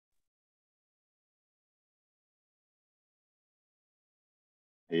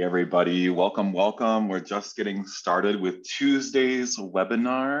Hey everybody, welcome, welcome. We're just getting started with Tuesday's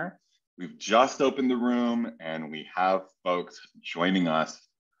webinar. We've just opened the room and we have folks joining us.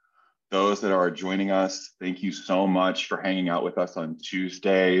 Those that are joining us, thank you so much for hanging out with us on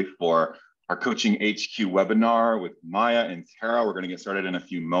Tuesday for our Coaching HQ webinar with Miah and Tara. We're going to get started in a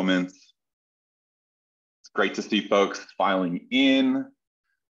few moments. It's great to see folks filing in.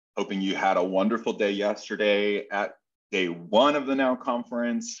 Hoping you had a wonderful day yesterday at day one of the Now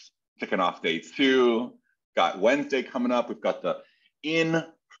Conference, kicking off day two. Got Wednesday coming up. We've got the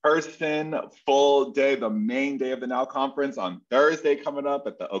in-person full day, the main day of the Now Conference on Thursday coming up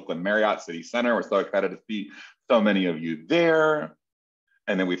at the Oakland Marriott City Center. We're so excited to see so many of you there.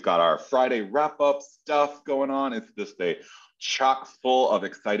 And then we've got our Friday wrap-up stuff going on. It's just a chock full of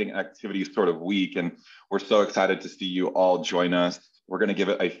exciting activities sort of week. And we're so excited to see you all join us. We're going to give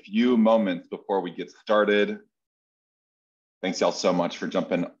it a few moments before we get started. Thanks y'all so much for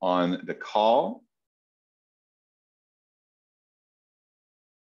jumping on the call.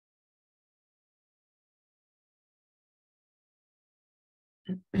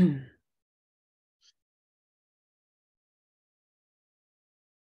 Great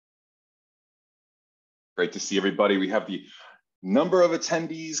to see everybody. We have the number of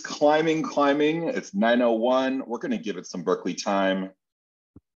attendees climbing. It's 9:01. We're going to give it some Berkeley time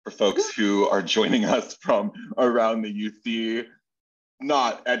for folks who are joining us from around the UC.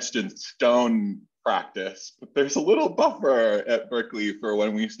 Not etched in stone practice, but there's a little buffer at Berkeley for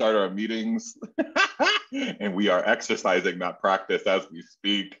when we start our meetings. And we are exercising that practice as we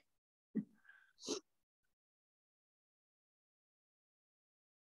speak.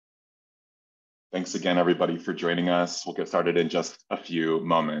 Thanks again, everybody, for joining us. We'll get started in just a few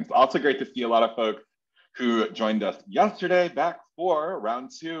moments. Also great to see a lot of folks who joined us yesterday back for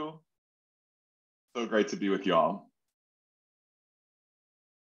round two. So great to be with y'all.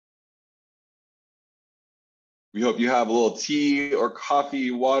 We hope you have a little tea or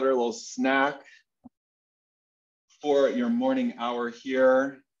coffee, water, a little snack for your morning hour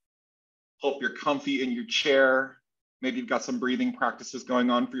here. Hope you're comfy in your chair. Maybe you've got some breathing practices going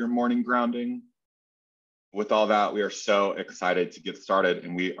on for your morning grounding. With all that, we are so excited to get started,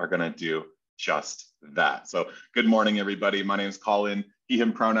 and we are going to do just that. So good morning, everybody. My name is Colin, he,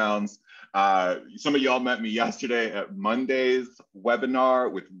 him pronouns. Some of y'all met me yesterday at Monday's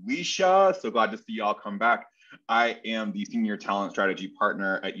webinar with Leisha. So glad to see y'all come back. I am the Senior Talent Strategy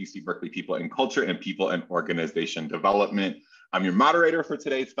Partner at UC Berkeley People and Culture and People and Organization Development. I'm your moderator for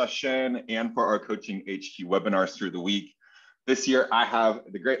today's session and for our Coaching HQ webinars through the week. This year, I have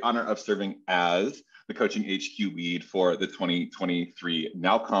the great honor of serving as the Coaching HQ lead for the 2023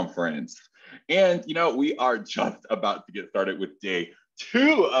 Now Conference. And, you know, we are just about to get started with day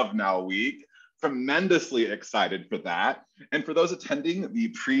two of Now Week. Tremendously excited for that. And for those attending the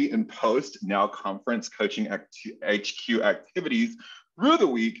pre and post Now Conference Coaching HQ activities through the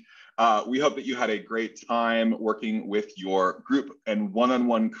week, we hope that you had a great time working with your group and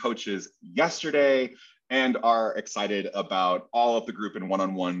one-on-one coaches yesterday and are excited about all of the group and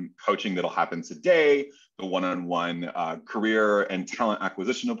one-on-one coaching that'll happen today, the one-on-one career and talent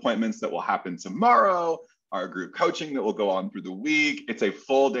acquisition appointments that will happen tomorrow, our group coaching that will go on through the week. It's a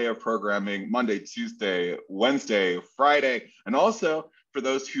full day of programming, Monday, Tuesday, Wednesday, Friday. And also for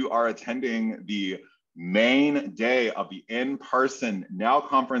those who are attending the main day of the in-person Now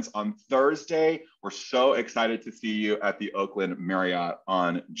Conference on Thursday, we're so excited to see you at the Oakland Marriott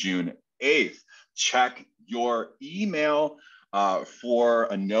on June 8th. Check your email for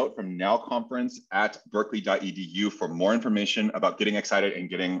a note from Now Conference at berkeley.edu for more information about getting excited and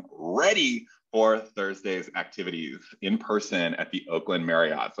getting ready for Thursday's activities in person at the Oakland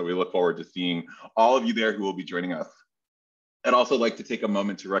Marriott. So we look forward to seeing all of you there who will be joining us. I'd also like to take a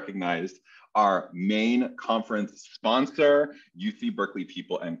moment to recognize our main conference sponsor, UC Berkeley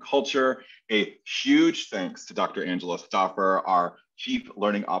People and Culture. A huge thanks to Dr. Angela Stauffer, our Chief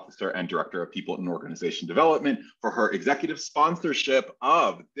Learning Officer and Director of People and Organization Development, for her executive sponsorship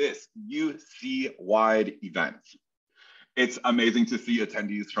of this UC-wide event. It's amazing to see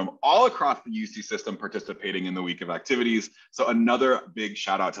attendees from all across the UC system participating in the week of activities. So another big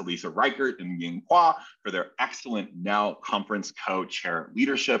shout out to Lisa Reichert and Ying Hua for their excellent Now Conference co-chair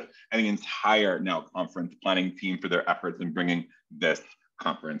leadership and the entire Now Conference planning team for their efforts in bringing this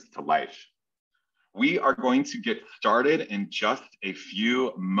conference to life. We are going to get started in just a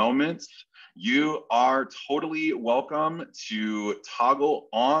few moments. You are totally welcome to toggle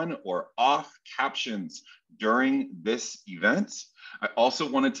on or off captions during this event. I also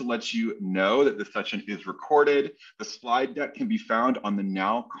wanted to let you know that this session is recorded. The slide deck can be found on the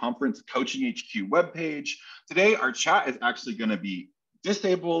Now Conference Coaching HQ webpage. Today, our chat is actually going to be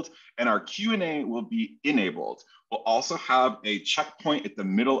disabled, and our Q&A will be enabled. We'll also have a checkpoint at the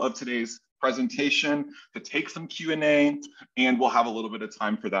middle of today's presentation to take some Q&A, and we'll have a little bit of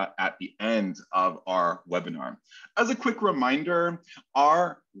time for that at the end of our webinar. As a quick reminder,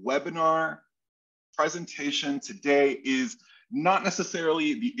 our webinar presentation today is not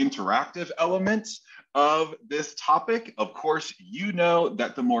necessarily the interactive element of this topic. Of course, you know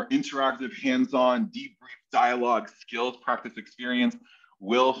that the more interactive, hands-on, debrief, dialogue, skills, practice, experience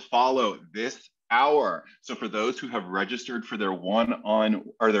will follow this hour. So for those who have registered for their one-on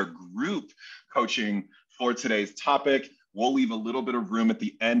or their group coaching for today's topic, we'll leave a little bit of room at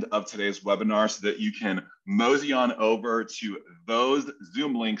the end of today's webinar so that you can mosey on over to those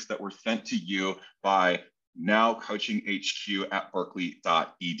Zoom links that were sent to you by Now Coaching HQ at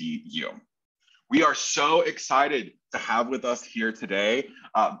berkeley.edu. We are so excited to have with us here today,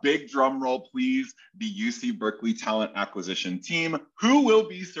 big drum roll please, the UC Berkeley Talent Acquisition team, who will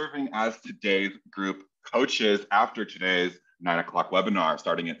be serving as today's group coaches after today's 9 o'clock webinar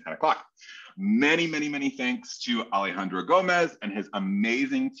starting at 10 o'clock. Many, many, many thanks to Alejandro Gomez and his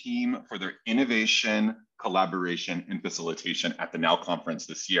amazing team for their innovation, collaboration, and facilitation at the Now conference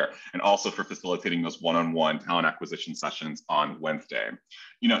this year, and also for facilitating those one-on-one talent acquisition sessions on Wednesday.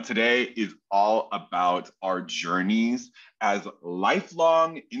 You know, today is all about our journeys as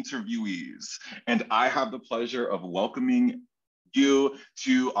lifelong interviewees, and I have the pleasure of welcoming you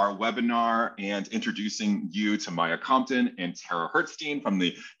to our webinar and introducing you to Miah Compton and Tara Hertstein from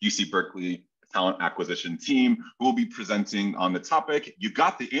the UC Berkeley Talent Acquisition team, who will be presenting on the topic, You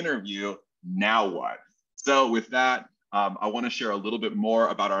Got the Interview, Now What? So with that, I want to share a little bit more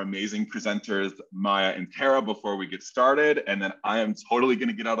about our amazing presenters, Miah and Tara, before we get started, and then I am totally going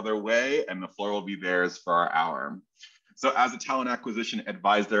to get out of their way and the floor will be theirs for our hour. So as a talent acquisition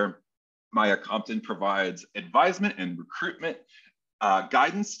advisor, Miah Compton provides advisement and recruitment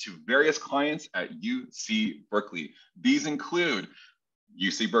guidance to various clients at UC Berkeley. These include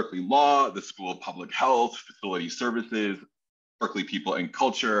UC Berkeley Law, the School of Public Health, Facility Services, Berkeley People and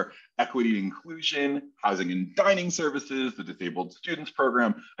Culture, Equity and Inclusion, Housing and Dining Services, the Disabled Students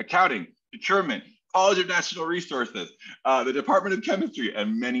Program, Accounting, Procurement, College of National Resources, the Department of Chemistry,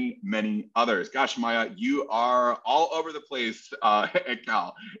 and many, many others. Gosh, Miah, you are all over the place at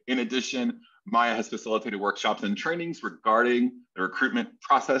Cal. In addition, Miah has facilitated workshops and trainings regarding the recruitment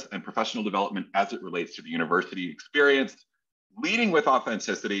process and professional development as it relates to the university experience. Leading with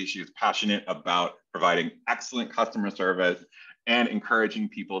authenticity, she is passionate about providing excellent customer service and encouraging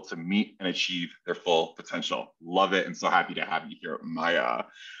people to meet and achieve their full potential. Love it, and so happy to have you here, Miah.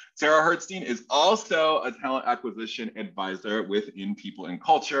 Tara Hertstein is also a talent acquisition advisor within People and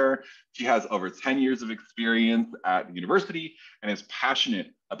Culture. She has over 10 years of experience at the university and is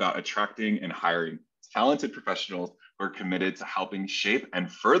passionate about attracting and hiring talented professionals who are committed to helping shape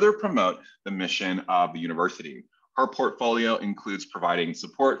and further promote the mission of the university. Her portfolio includes providing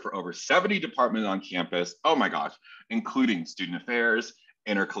support for over 70 departments on campus, oh my gosh, including student affairs,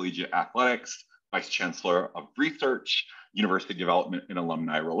 intercollegiate athletics, vice chancellor of research, university development and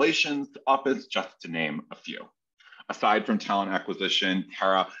alumni relations office, just to name a few. Aside from talent acquisition,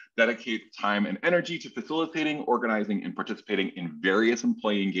 Tara dedicates time and energy to facilitating, organizing, and participating in various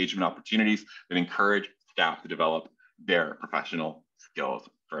employee engagement opportunities that encourage staff to develop their professional skills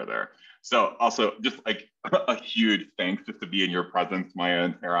further. So also just like a huge thanks just to be in your presence, Miah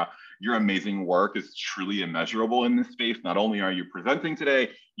and Tara. Your amazing work is truly immeasurable in this space. Not only are you presenting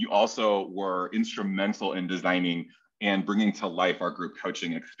today, you also were instrumental in designing and bringing to life our group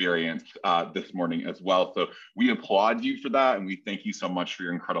coaching experience this morning as well. So we applaud you for that, and we thank you so much for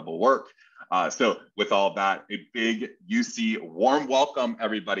your incredible work. So with all that, a big UC warm welcome,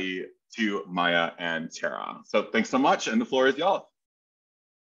 everybody, to Miah and Tara. So thanks so much, and the floor is y'all.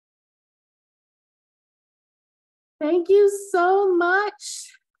 Thank you so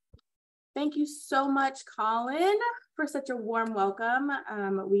much. Thank you so much, Colin, for such a warm welcome.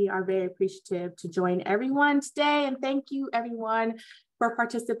 We are very appreciative to join everyone today, and thank you everyone for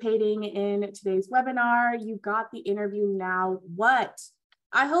participating in today's webinar. You got the interview, now what?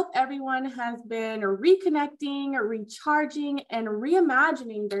 I hope everyone has been reconnecting, recharging, and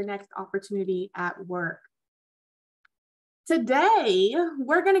reimagining their next opportunity at work. Today,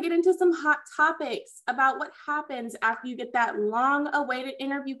 we're going to get into some hot topics about what happens after you get that long-awaited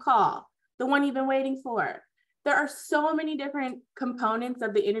interview call, the one you've been waiting for. There are so many different components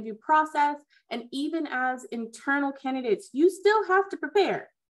of the interview process, and even as internal candidates, you still have to prepare.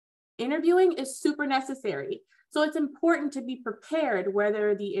 Interviewing is super necessary, so it's important to be prepared,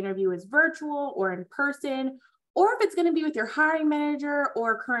 whether the interview is virtual or in person, or if it's going to be with your hiring manager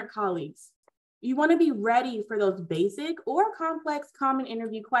or current colleagues. You want to be ready for those basic or complex common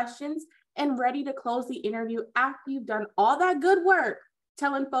interview questions and ready to close the interview after you've done all that good work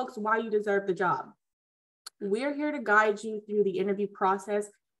telling folks why you deserve the job. We're here to guide you through the interview process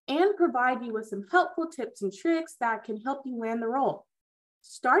and provide you with some helpful tips and tricks that can help you land the role,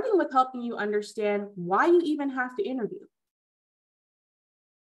 starting with helping you understand why you even have to interview.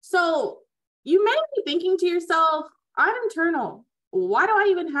 So you may be thinking to yourself, I'm internal. Why do I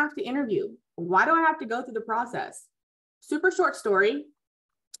even have to interview? Why do I have to go through the process? Super short story.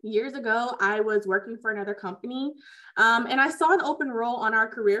 Years ago, I was working for another company, and I saw an open role on our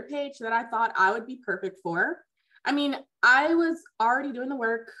career page that I thought I would be perfect for. I mean, I was already doing the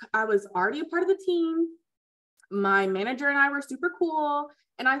work. I was already a part of the team. My manager and I were super cool,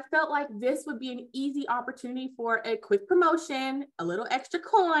 and I felt like this would be an easy opportunity for a quick promotion, a little extra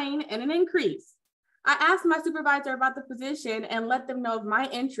coin, and an increase. I asked my supervisor about the position and let them know of my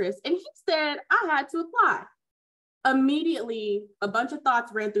interest, and he said I had to apply. Immediately, a bunch of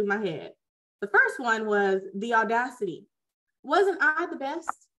thoughts ran through my head. The first one was the audacity. Wasn't I the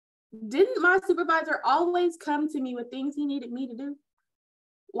best? Didn't my supervisor always come to me with things he needed me to do?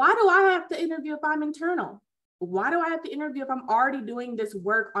 Why do I have to interview if I'm internal? Why do I have to interview if I'm already doing this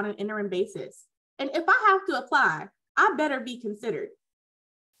work on an interim basis? And if I have to apply, I better be considered.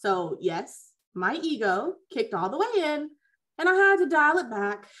 So yes, my ego kicked all the way in, and I had to dial it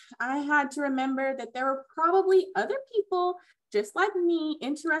back. I had to remember that there were probably other people just like me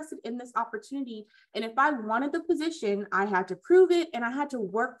interested in this opportunity. And if I wanted the position, I had to prove it and I had to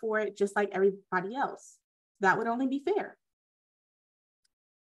work for it just like everybody else. That would only be fair.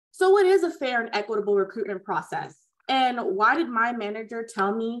 So what is a fair and equitable recruitment process? And why did my manager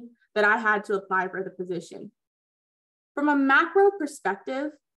tell me that I had to apply for the position? From a macro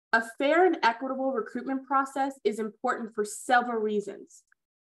perspective, a fair and equitable recruitment process is important for several reasons.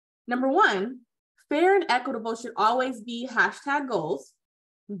 Number one, fair and equitable should always be #goals.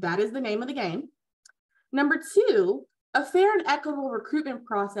 That is the name of the game. Number two, a fair and equitable recruitment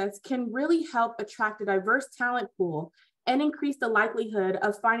process can really help attract a diverse talent pool and increase the likelihood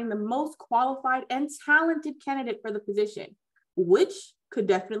of finding the most qualified and talented candidate for the position, which could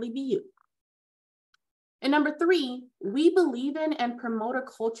definitely be you. And number three, we believe in and promote a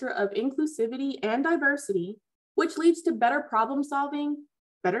culture of inclusivity and diversity, which leads to better problem solving,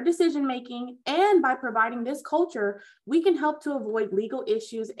 better decision making, and by providing this culture, we can help to avoid legal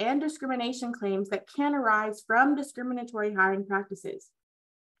issues and discrimination claims that can arise from discriminatory hiring practices.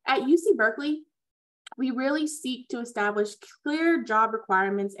 At UC Berkeley, we really seek to establish clear job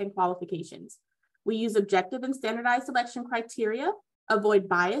requirements and qualifications. We use objective and standardized selection criteria, avoid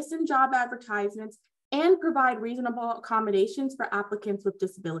bias in job advertisements, and provide reasonable accommodations for applicants with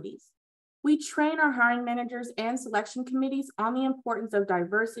disabilities. We train our hiring managers and selection committees on the importance of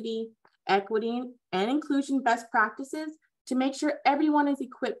diversity, equity, and inclusion best practices to make sure everyone is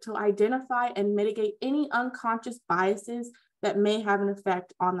equipped to identify and mitigate any unconscious biases that may have an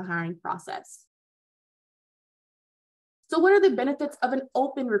effect on the hiring process. So what are the benefits of an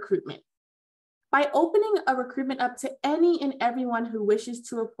open recruitment? By opening a recruitment up to any and everyone who wishes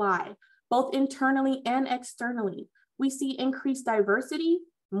to apply, both internally and externally, we see increased diversity,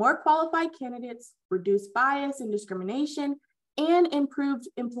 more qualified candidates, reduced bias and discrimination, and improved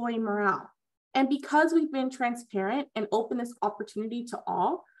employee morale. And because we've been transparent and open this opportunity to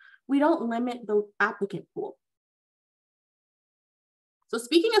all, we don't limit the applicant pool. So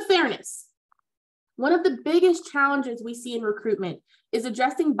speaking of fairness, one of the biggest challenges we see in recruitment is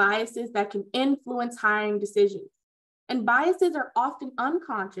addressing biases that can influence hiring decisions. And biases are often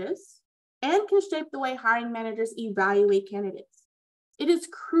unconscious and can shape the way hiring managers evaluate candidates. It is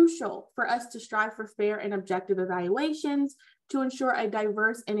crucial for us to strive for fair and objective evaluations to ensure a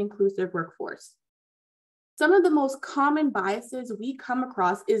diverse and inclusive workforce. Some of the most common biases we come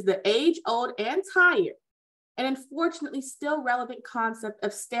across is the age-old and tired, and unfortunately still relevant concept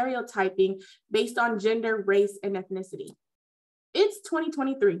of stereotyping based on gender, race, and ethnicity. It's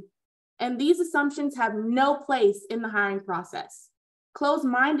 2023, and these assumptions have no place in the hiring process.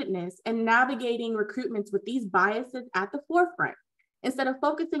 Closed-mindedness and navigating recruitments with these biases at the forefront, instead of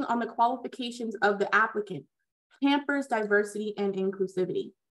focusing on the qualifications of the applicant, hampers diversity and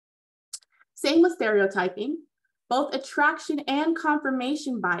inclusivity. Same with stereotyping. Both attraction and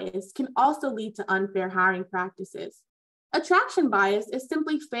confirmation bias can also lead to unfair hiring practices. Attraction bias is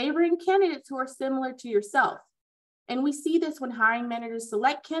simply favoring candidates who are similar to yourself. And we see this when hiring managers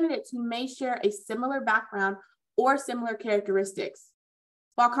select candidates who may share a similar background or similar characteristics.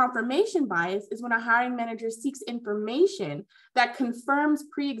 While confirmation bias is when a hiring manager seeks information that confirms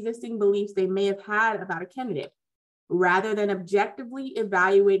pre-existing beliefs they may have had about a candidate. rather than objectively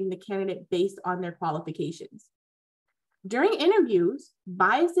evaluating the candidate based on their qualifications. During interviews,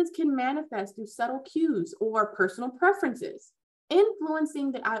 biases can manifest through subtle cues or personal preferences,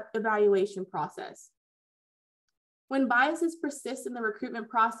 influencing the evaluation process. When biases persist in the recruitment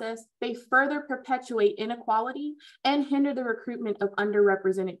process, they further perpetuate inequality and hinder the recruitment of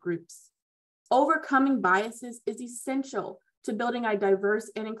underrepresented groups. Overcoming biases is essential to building a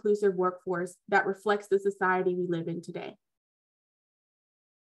diverse and inclusive workforce that reflects the society we live in today.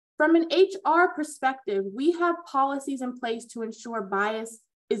 From an HR perspective, we have policies in place to ensure bias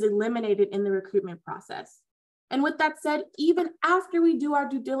is eliminated in the recruitment process. And with that said, even after we do our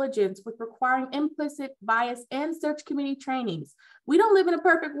due diligence with requiring implicit bias and search committee trainings, we don't live in a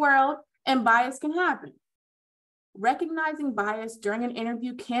perfect world and bias can happen. Recognizing bias during an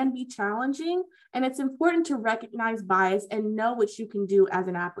interview can be challenging, and it's important to recognize bias and know what you can do as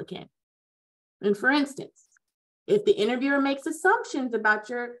an applicant. And for instance, if the interviewer makes assumptions about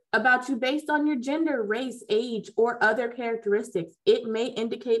you based on your gender, race, age, or other characteristics, it may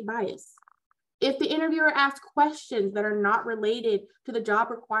indicate bias. If the interviewer asks questions that are not related to the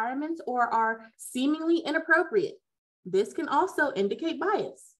job requirements or are seemingly inappropriate, this can also indicate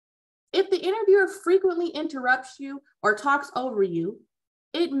bias. If the interviewer frequently interrupts you or talks over you,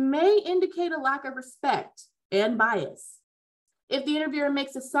 it may indicate a lack of respect and bias. If the interviewer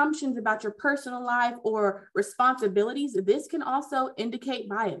makes assumptions about your personal life or responsibilities, this can also indicate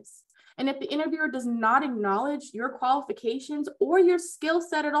bias. And if the interviewer does not acknowledge your qualifications or your skill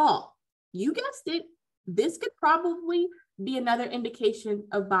set at all, you guessed it, this could probably be another indication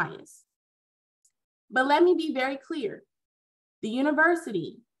of bias. But let me be very clear. The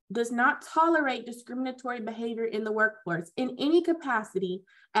university does not tolerate discriminatory behavior in the workforce in any capacity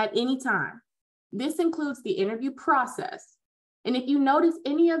at any time. This includes the interview process. And if you notice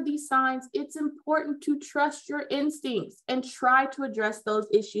any of these signs, it's important to trust your instincts and try to address those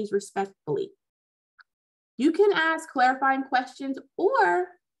issues respectfully. You can ask clarifying questions or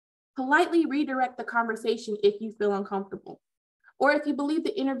politely redirect the conversation if you feel uncomfortable, or if you believe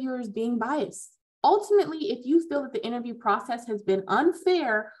the interviewer is being biased. Ultimately, if you feel that the interview process has been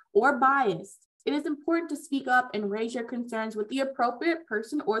unfair or biased, it is important to speak up and raise your concerns with the appropriate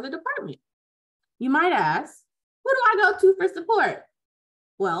person or the department. You might ask, who do I go to for support?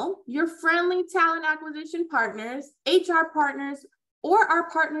 Well, your friendly talent acquisition partners, HR partners, or our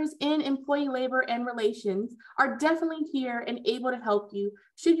partners in employee labor and relations are definitely here and able to help you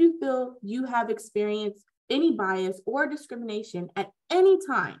should you feel you have experienced any bias or discrimination at any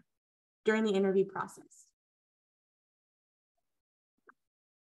time during the interview process.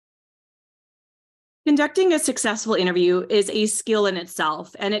 Conducting a successful interview is a skill in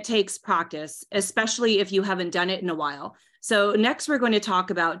itself, and it takes practice, especially if you haven't done it in a while. So next, we're going to talk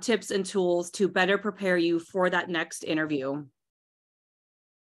about tips and tools to better prepare you for that next interview.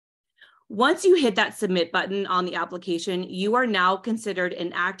 Once you hit that submit button on the application, you are now considered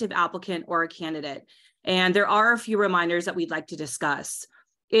an active applicant or a candidate. And there are a few reminders that we'd like to discuss.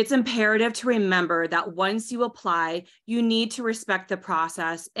 It's imperative to remember that once you apply, you need to respect the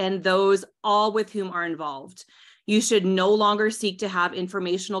process and those all with whom are involved. You should no longer seek to have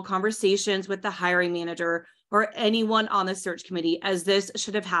informational conversations with the hiring manager or anyone on the search committee, as this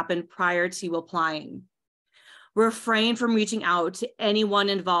should have happened prior to applying. Refrain from reaching out to anyone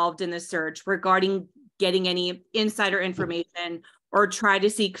involved in the search regarding getting any insider information or try to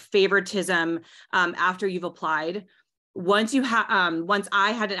seek favoritism after you've applied. Once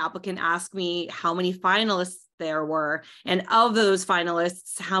I had an applicant ask me how many finalists there were, and of those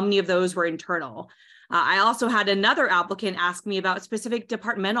finalists, how many of those were internal. I also had another applicant ask me about specific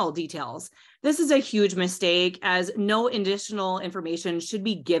departmental details. This is a huge mistake, as no additional information should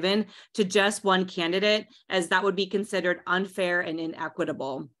be given to just one candidate, as that would be considered unfair and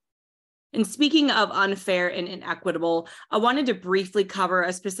inequitable. And speaking of unfair and inequitable, I wanted to briefly cover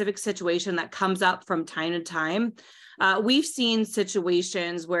a specific situation that comes up from time to time. We've seen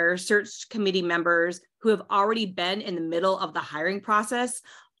situations where search committee members who have already been in the middle of the hiring process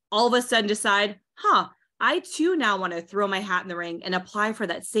all of a sudden decide, I too now want to throw my hat in the ring and apply for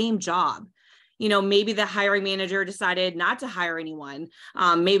that same job. You know, maybe the hiring manager decided not to hire anyone.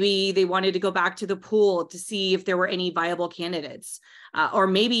 Maybe they wanted to go back to the pool to see if there were any viable candidates. Or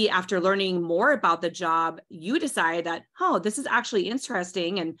maybe after learning more about the job, you decide that, this is actually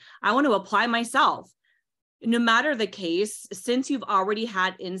interesting and I want to apply myself. No matter the case, since you've already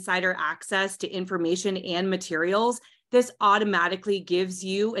had insider access to information and materials, this automatically gives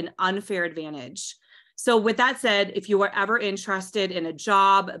you an unfair advantage. So with that said, if you are ever interested in a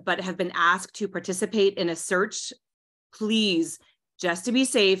job but have been asked to participate in a search, please, just to be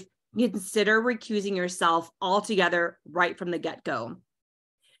safe, consider recusing yourself altogether right from the get-go.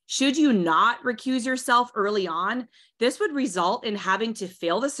 Should you not recuse yourself early on, this would result in having to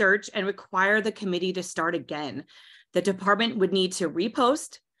fail the search and require the committee to start again. The department would need to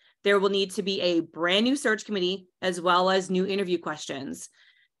repost. There will need to be a brand new search committee as well as new interview questions,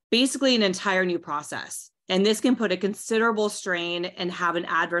 basically an entire new process. And this can put a considerable strain and have an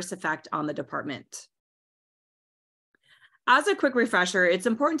adverse effect on the department. As a quick refresher, it's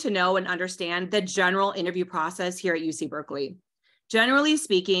important to know and understand the general interview process here at UC Berkeley. Generally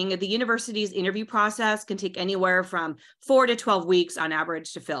speaking, the university's interview process can take anywhere from 4 to 12 weeks on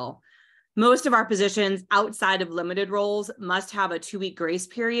average to fill. Most of our positions outside of limited roles must have a 2-week grace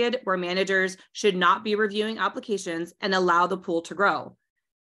period where managers should not be reviewing applications and allow the pool to grow.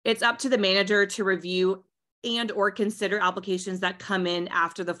 It's up to the manager to review and or consider applications that come in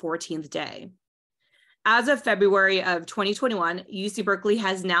after the 14th day. As of February of 2021, UC Berkeley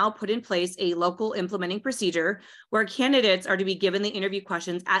has now put in place a local implementing procedure where candidates are to be given the interview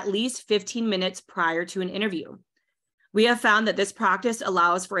questions at least 15 minutes prior to an interview. We have found that this practice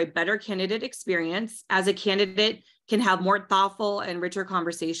allows for a better candidate experience as a candidate can have more thoughtful and richer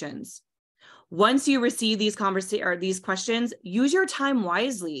conversations. Once you receive these questions, use your time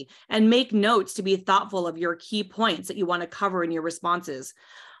wisely and make notes to be thoughtful of your key points that you want to cover in your responses.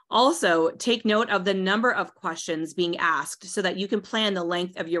 Also, take note of the number of questions being asked so that you can plan the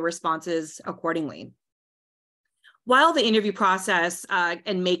length of your responses accordingly. While the interview process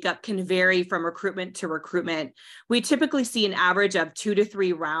and makeup can vary from recruitment to recruitment, we typically see an average of 2 to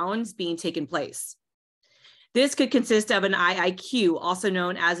 3 rounds being taken place. This could consist of an IIQ, also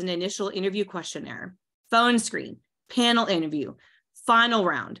known as an initial interview questionnaire, phone screen, panel interview, final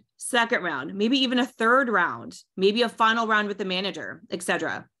round, second round, maybe even a third round, maybe a final round with the manager,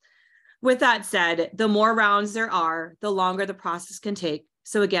 etc. With that said, the more rounds there are, the longer the process can take.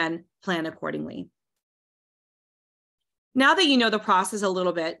 So again, plan accordingly. Now that you know the process a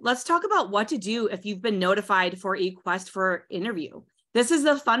little bit, let's talk about what to do if you've been notified for a request for interview. This is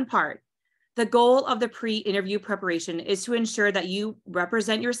the fun part. The goal of the pre-interview preparation is to ensure that you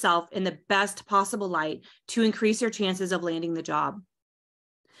represent yourself in the best possible light to increase your chances of landing the job.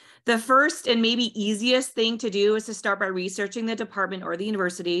 The first and maybe easiest thing to do is to start by researching the department or the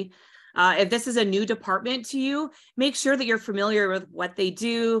university. If this is a new department to you, make sure that you're familiar with what they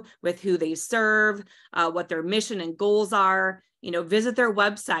do, with who they serve, what their mission and goals are. Visit their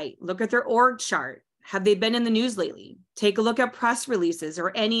website, look at their org chart. Have they been in the news lately? Take a look at press releases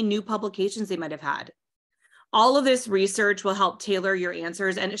or any new publications they might have had. All of this research will help tailor your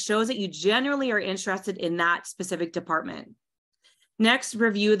answers, and it shows that you generally are interested in that specific department. Next,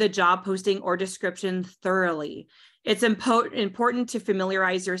 review the job posting or description thoroughly. It's important to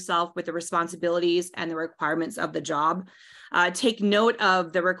familiarize yourself with the responsibilities and the requirements of the job. Take note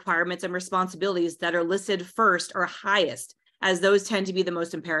of the requirements and responsibilities that are listed first or highest, as those tend to be the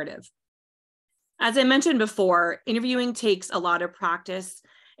most imperative. As I mentioned before, interviewing takes a lot of practice,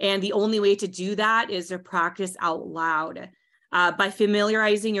 and the only way to do that is to practice out loud. By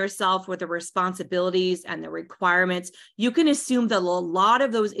familiarizing yourself with the responsibilities and the requirements, you can assume that a lot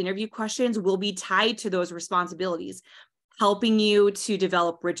of those interview questions will be tied to those responsibilities, helping you to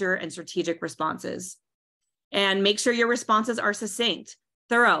develop richer and strategic responses. And make sure your responses are succinct,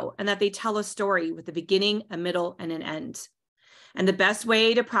 thorough, and that they tell a story with a beginning, a middle, and an end. And the best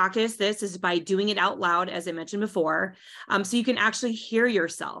way to practice this is by doing it out loud, as I mentioned before, so you can actually hear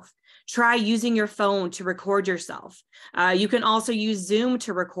yourself. Try using your phone to record yourself. You can also use Zoom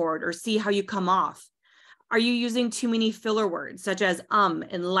to record or see how you come off. Are you using too many filler words such as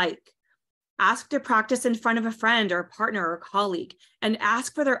and like? Ask to practice in front of a friend or a partner or colleague and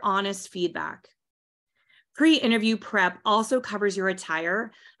ask for their honest feedback. Pre-interview prep also covers your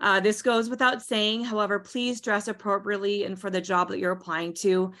attire. This goes without saying, however, please dress appropriately and for the job that you're applying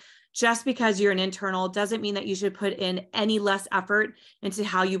to. Just because you're an internal doesn't mean that you should put in any less effort into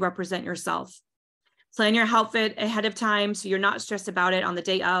how you represent yourself. Plan your outfit ahead of time so you're not stressed about it on the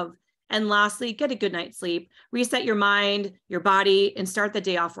day of. And lastly, get a good night's sleep, reset your mind, your body, and start the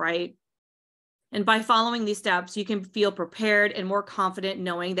day off right. And by following these steps, you can feel prepared and more confident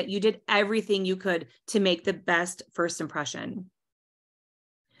knowing that you did everything you could to make the best first impression.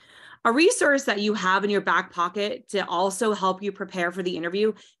 A resource that you have in your back pocket to also help you prepare for the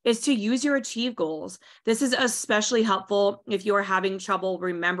interview is to use your Achieve goals. This is especially helpful if you are having trouble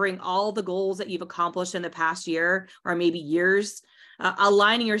remembering all the goals that you've accomplished in the past year or maybe years.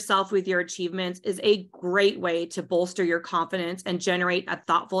 Aligning yourself with your achievements is a great way to bolster your confidence and generate a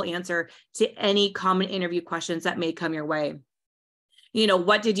thoughtful answer to any common interview questions that may come your way.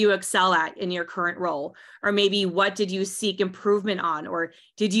 What did you excel at in your current role? Or maybe what did you seek improvement on? Or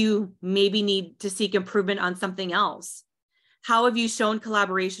did you maybe need to seek improvement on something else? How have you shown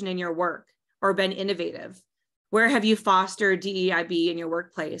collaboration in your work or been innovative? Where have you fostered DEIB in your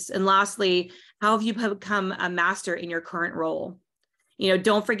workplace? And lastly, how have you become a master in your current role?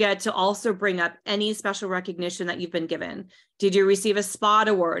 Don't forget to also bring up any special recognition that you've been given. Did you receive a SPOT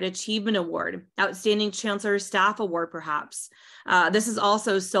award, achievement award, outstanding chancellor staff award, perhaps? This is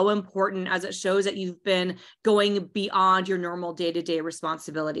also so important as it shows that you've been going beyond your normal day-to-day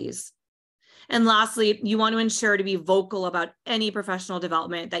responsibilities. And lastly, you want to ensure to be vocal about any professional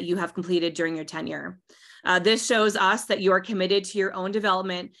development that you have completed during your tenure. This shows us that you are committed to your own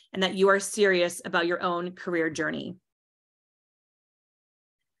development and that you are serious about your own career journey.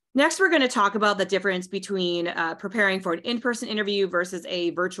 Next, we're going to talk about the difference between preparing for an in-person interview versus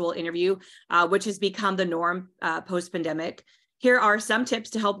a virtual interview, which has become the norm post-pandemic. Here are some tips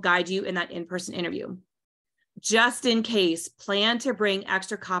to help guide you in that in-person interview. Just in case, plan to bring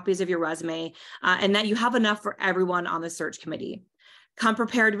extra copies of your resume and that you have enough for everyone on the search committee. Come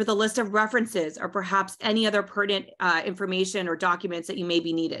prepared with a list of references or perhaps any other pertinent information or documents that you may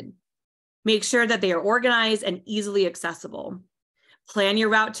be needed. Make sure that they are organized and easily accessible. Plan your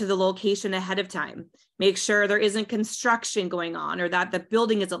route to the location ahead of time. Make sure there isn't construction going on or that the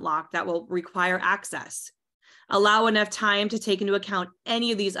building isn't locked that will require access. Allow enough time to take into account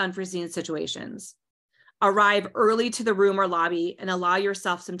any of these unforeseen situations. Arrive early to the room or lobby and allow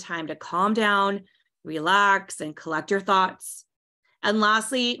yourself some time to calm down, relax, and collect your thoughts. And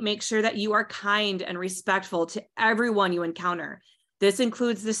lastly, make sure that you are kind and respectful to everyone you encounter. This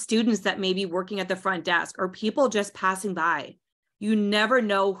includes the students that may be working at the front desk or people just passing by. You never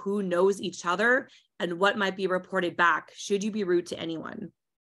know who knows each other and what might be reported back should you be rude to anyone.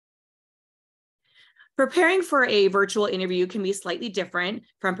 Preparing for a virtual interview can be slightly different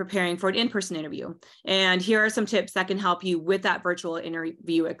from preparing for an in-person interview. And here are some tips that can help you with that virtual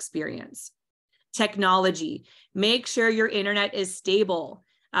interview experience. Technology. Make sure your internet is stable.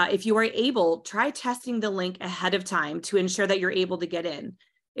 If you are able, try testing the link ahead of time to ensure that you're able to get in.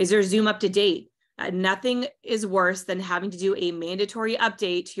 Is your Zoom up to date? Nothing is worse than having to do a mandatory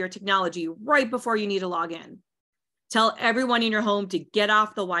update to your technology right before you need to log in. Tell everyone in your home to get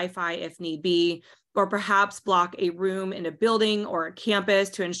off the Wi-Fi if need be, or perhaps block a room in a building or a campus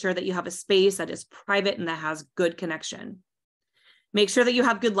to ensure that you have a space that is private and that has good connection. Make sure that you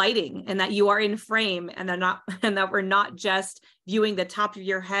have good lighting and that you are in frame and that we're not just viewing the top of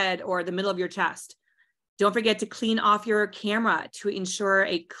your head or the middle of your chest. Don't forget to clean off your camera to ensure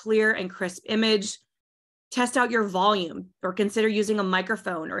a clear and crisp image. Test out your volume or consider using a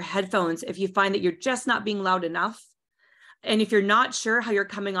microphone or headphones if you find that you're just not being loud enough. And if you're not sure how you're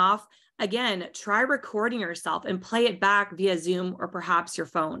coming off, again, try recording yourself and play it back via Zoom or perhaps your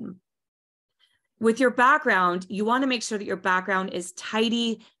phone. With your background, you want to make sure that your background is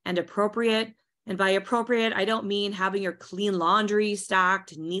tidy and appropriate. And by appropriate, I don't mean having your clean laundry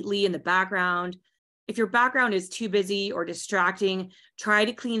stacked neatly in the background. If your background is too busy or distracting, try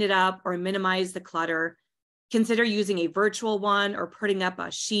to clean it up or minimize the clutter. Consider using a virtual one or putting up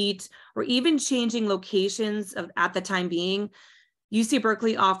a sheet or even changing locations at the time being. UC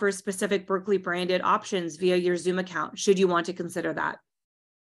Berkeley offers specific Berkeley branded options via your Zoom account, should you want to consider that.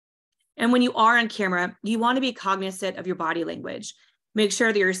 And when you are on camera, you want to be cognizant of your body language. Make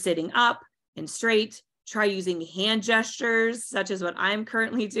sure that you're sitting up and straight. Try using hand gestures, such as what I'm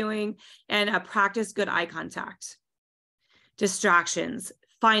currently doing, and practice good eye contact. Distractions.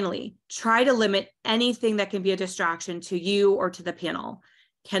 Finally, try to limit anything that can be a distraction to you or to the panel.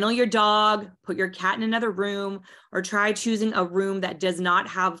 Kennel your dog, put your cat in another room, or try choosing a room that does not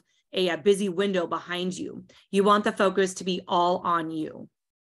have a busy window behind you. You want the focus to be all on you.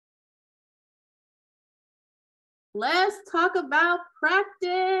 Let's talk about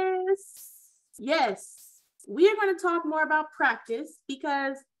practice. Yes, we are going to talk more about practice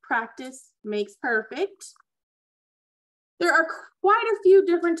because practice makes perfect. There are quite a few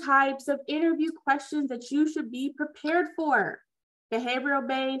different types of interview questions that you should be prepared for.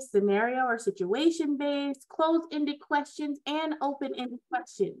 Behavioral-based, scenario or situation-based, closed-ended questions, and open-ended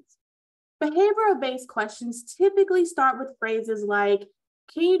questions. Behavioral-based questions typically start with phrases like,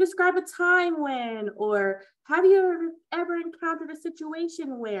 can you describe a time when, or have you ever encountered a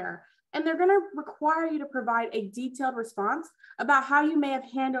situation where? And they're going to require you to provide a detailed response about how you may have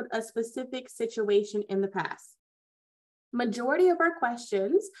handled a specific situation in the past. Majority of our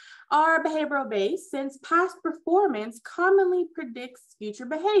questions are behavioral based since past performance commonly predicts future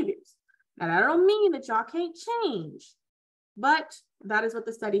behaviors. Now, that don't mean that y'all can't change, but that is what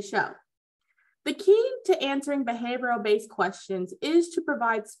the studies show. The key to answering behavioral-based questions is to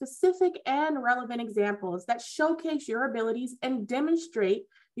provide specific and relevant examples that showcase your abilities and demonstrate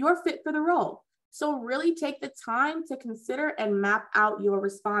your fit for the role. So really take the time to consider and map out your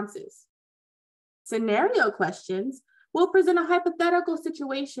responses. Scenario questions will present a hypothetical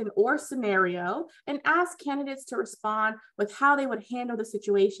situation or scenario and ask candidates to respond with how they would handle the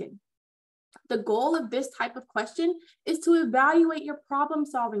situation. The goal of this type of question is to evaluate your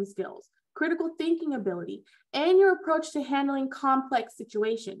problem-solving skills, critical thinking ability, and your approach to handling complex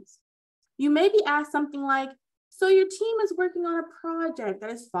situations. You may be asked something like, so your team is working on a project that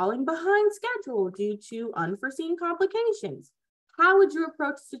is falling behind schedule due to unforeseen complications. How would you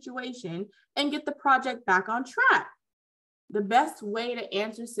approach the situation and get the project back on track? The best way to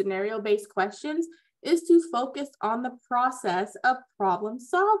answer scenario-based questions is to focus on the process of problem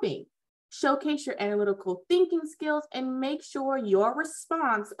solving. Showcase your analytical thinking skills and make sure your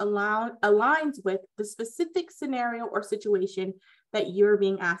response aligns with the specific scenario or situation that you're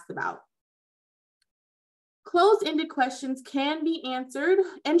being asked about. Closed-ended questions can be answered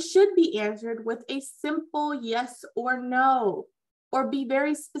and should be answered with a simple yes or no, or be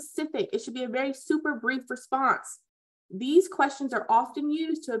very specific. It should be a very super brief response. These questions are often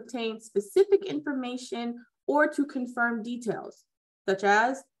used to obtain specific information or to confirm details, such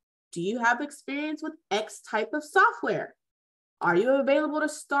as, do you have experience with X type of software? Are you available to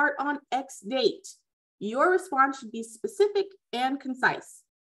start on X date? Your response should be specific and concise.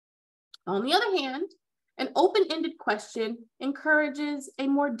 On the other hand, an open-ended question encourages a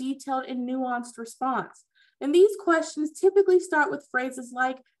more detailed and nuanced response. And these questions typically start with phrases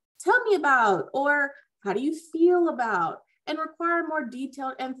like, tell me about, or how do you feel about, and require a more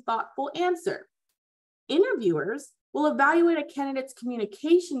detailed and thoughtful answer. Interviewers will evaluate a candidate's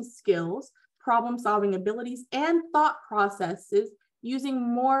communication skills, problem-solving abilities, and thought processes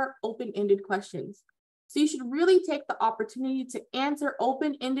using more open-ended questions. So you should really take the opportunity to answer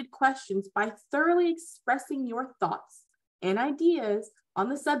open-ended questions by thoroughly expressing your thoughts and ideas on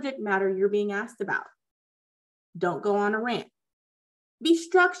the subject matter you're being asked about. Don't go on a rant. Be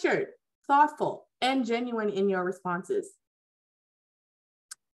structured, thoughtful, and genuine in your responses.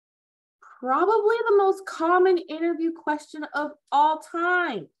 Probably the most common interview question of all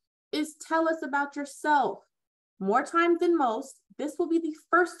time is, tell us about yourself. More times than most, this will be the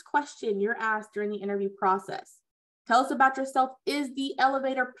first question you're asked during the interview process. Tell us about yourself is the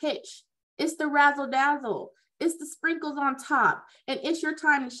elevator pitch. It's the razzle dazzle. It's the sprinkles on top, and it's your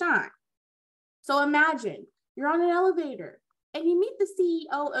time to shine. So imagine you're on an elevator and you meet the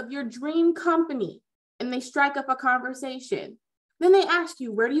CEO of your dream company and they strike up a conversation. Then they ask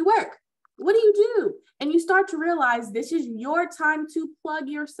you, where do you work? What do you do? And you start to realize this is your time to plug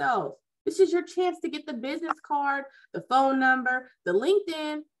yourself. This is your chance to get the business card, the phone number, the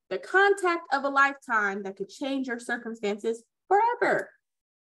LinkedIn, the contact of a lifetime that could change your circumstances forever.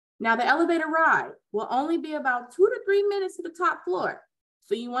 Now, the elevator ride will only be about 2 to 3 minutes to the top floor.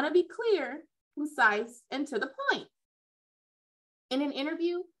 So you want to be clear, concise, and to the point. In an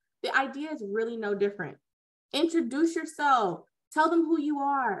interview, the idea is really no different. Introduce yourself. Tell them who you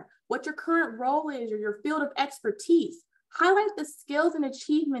are, what your current role is, or your field of expertise. Highlight the skills and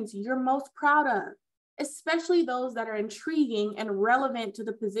achievements you're most proud of, especially those that are intriguing and relevant to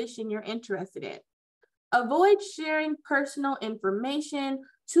the position you're interested in. Avoid sharing personal information,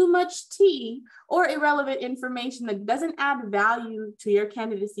 too much tea, or irrelevant information that doesn't add value to your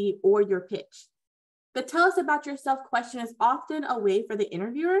candidacy or your pitch. The tell us about yourself question is often a way for the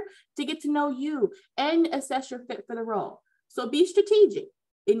interviewer to get to know you and assess your fit for the role. So be strategic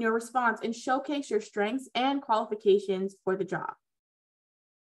in your response and showcase your strengths and qualifications for the job.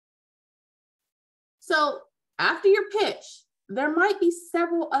 So after your pitch, there might be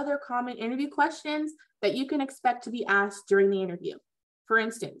several other common interview questions that you can expect to be asked during the interview. For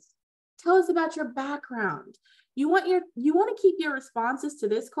instance, tell us about your background. You want to keep your responses to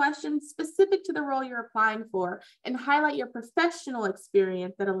this question specific to the role you're applying for and highlight your professional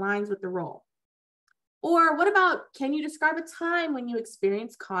experience that aligns with the role. Or what about, can you describe a time when you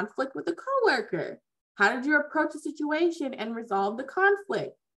experienced conflict with a coworker? How did you approach the situation and resolve the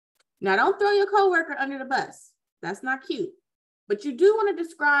conflict? Now, don't throw your coworker under the bus. That's not cute. But you do want to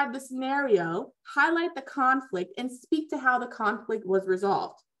describe the scenario, highlight the conflict, and speak to how the conflict was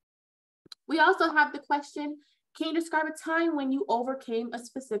resolved. We also have the question, can you describe a time when you overcame a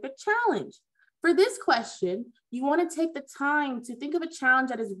specific challenge? For this question, you want to take the time to think of a challenge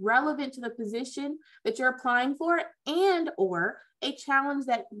that is relevant to the position that you're applying for and or a challenge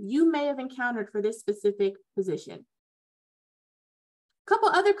that you may have encountered for this specific position. A couple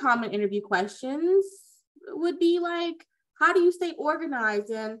other common interview questions would be like, How do you stay organized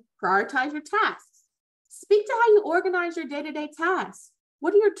and prioritize your tasks? Speak to how you organize your day-to-day tasks.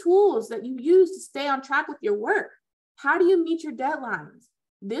 What are your tools that you use to stay on track with your work? How do you meet your deadlines?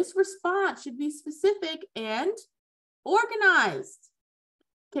 This response should be specific and organized.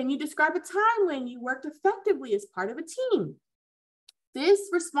 Can you describe a time when you worked effectively as part of a team? This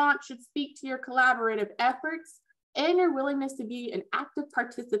response should speak to your collaborative efforts and your willingness to be an active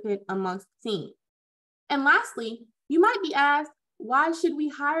participant amongst the team. And lastly, you might be asked, why should we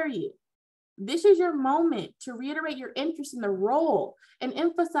hire you? This is your moment to reiterate your interest in the role and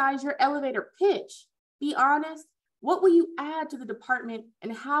emphasize your elevator pitch. Be honest, what will you add to the department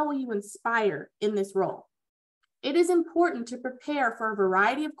and how will you inspire in this role? It is important to prepare for a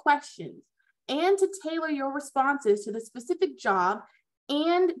variety of questions and to tailor your responses to the specific job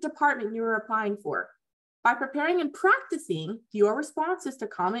and department you are applying for. By preparing and practicing your responses to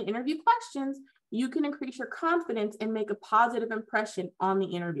common interview questions, you can increase your confidence and make a positive impression on the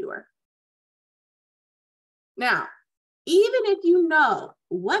interviewer. Now, even if you know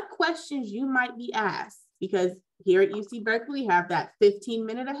what questions you might be asked, because here at UC Berkeley, we have that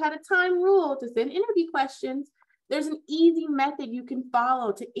 15-minute ahead of time rule to send interview questions, there's an easy method you can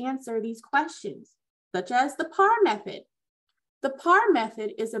follow to answer these questions, such as the PAR method. The PAR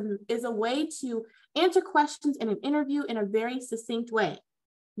method is a way to answer questions in an interview in a very succinct way.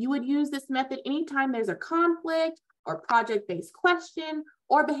 You would use this method anytime there's a conflict or project-based question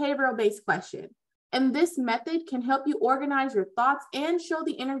or behavioral-based question. And this method can help you organize your thoughts and show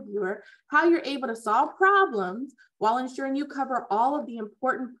the interviewer how you're able to solve problems while ensuring you cover all of the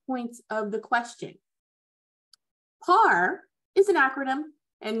important points of the question. PAR is an acronym,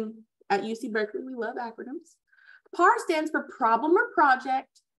 and at UC Berkeley, we love acronyms. PAR stands for problem or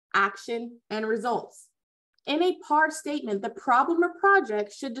project, action, and results. In a PAR statement, the problem or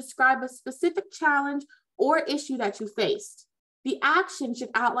project should describe a specific challenge or issue that you faced. The action should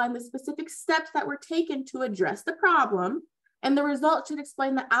outline the specific steps that were taken to address the problem, and the result should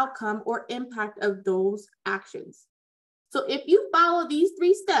explain the outcome or impact of those actions. So if you follow these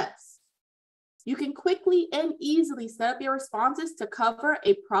 3 steps, you can quickly and easily set up your responses to cover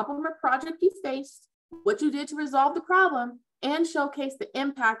a problem or project you faced, what you did to resolve the problem, and showcase the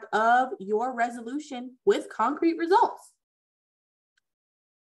impact of your resolution with concrete results.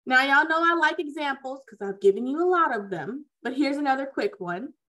 Now, y'all know I like examples because I've given you a lot of them, but here's another quick one.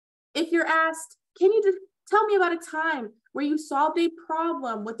 If you're asked, can you just tell me about a time where you solved a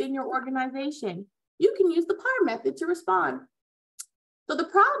problem within your organization? You can use the PAR method to respond. So the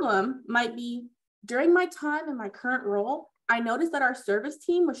problem might be, during my time in my current role, I noticed that our service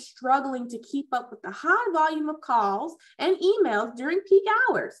team was struggling to keep up with the high volume of calls and emails during peak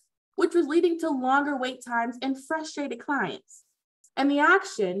hours, which was leading to longer wait times and frustrated clients. And the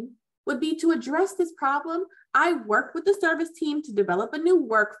action would be to address this problem. I worked with the service team to develop a new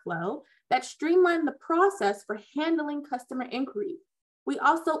workflow that streamlined the process for handling customer inquiries. We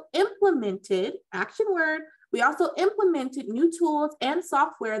also implemented, action word, we also implemented new tools and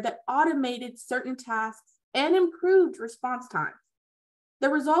software that automated certain tasks and improved response times. The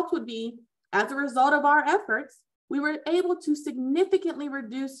results would be, as a result of our efforts, we were able to significantly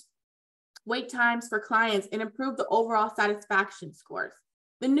reduce wait times for clients and improve the overall satisfaction scores.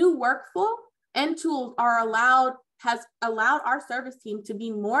 The new workflow and tools has allowed our service team to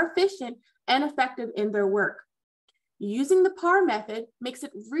be more efficient and effective in their work. Using the PAR method makes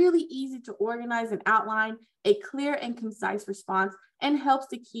it really easy to organize and outline a clear and concise response and helps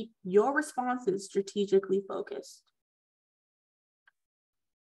to keep your responses strategically focused.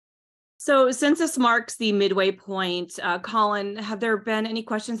 So since this marks the midway point, Colin, have there been any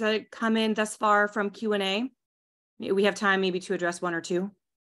questions that have come in thus far from Q&A? We have time maybe to address 1 or 2.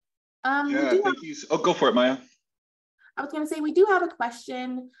 Yeah, thank you. Oh, go for it, Miah. I was going to say, we do have a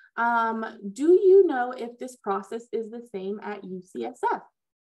question. Do you know if this process is the same at UCSF?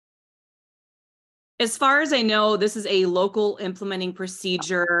 As far as I know, this is a local implementing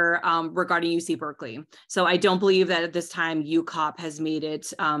procedure regarding UC Berkeley. So I don't believe that at this time UCOP has made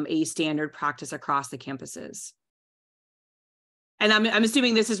it a standard practice across the campuses. And I'm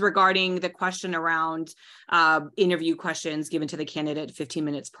assuming this is regarding the question around interview questions given to the candidate 15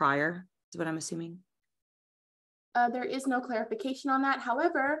 minutes prior, is what I'm assuming. There is no clarification on that.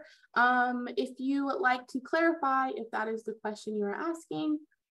 However, if you would like to clarify if that is the question you are asking,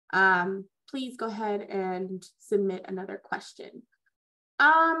 please go ahead and submit another question.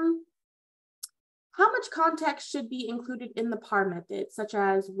 How much context should be included in the PAR method, such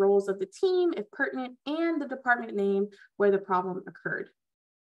as roles of the team, if pertinent, and the department name where the problem occurred?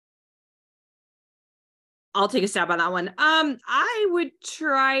 I'll take a stab on that one. I would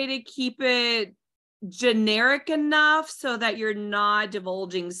try to keep it generic enough so that you're not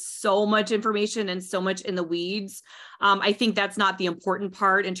divulging so much information and so much in the weeds. I think that's not the important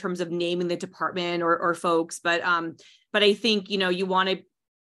part in terms of naming the department or folks, but I think, you want to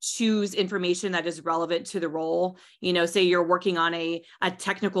choose information that is relevant to the role. Say you're working on a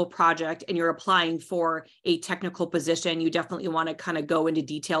technical project and you're applying for a technical position, you definitely want to kind of go into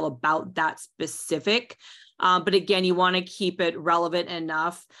detail about that specific. But again, you want to keep it relevant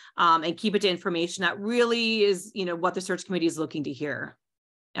enough and keep it to information that really is, what the search committee is looking to hear.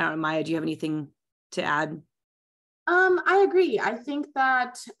 Miah, do you have anything to add? I agree. I think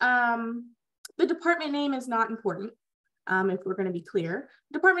that the department name is not important. If we're going to be clear,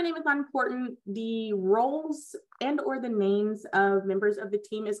 department name is not important. The roles and or the names of members of the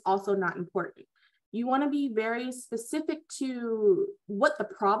team is also not important. You want to be very specific to what the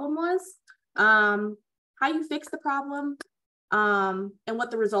problem was, how you fix the problem, and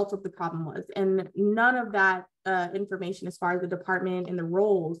what the result of the problem was. And none of that information as far as the department and the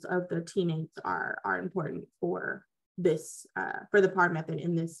roles of the teammates are important for this, for the PAR method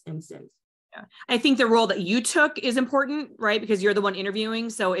in this instance. Yeah. I think the role that you took is important, right? Because you're the one interviewing.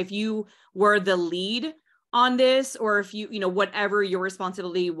 So if you were the lead on this, or if you whatever your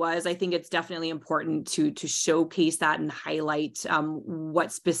responsibility was, I think it's definitely important to showcase that and highlight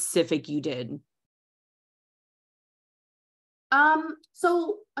what specific you did.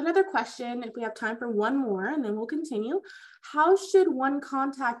 So another question, if we have time for one more, and then we'll continue. How should one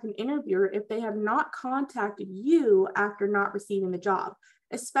contact an interviewer if they have not contacted you after not receiving the job,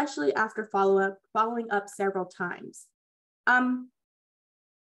 especially after following up several times? I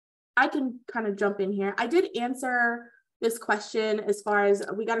can kind of jump in here. I did answer this question as far as,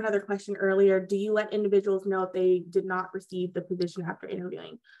 we got another question earlier. Do you let individuals know if they did not receive the position after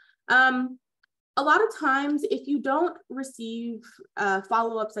interviewing? A lot of times, if you don't receive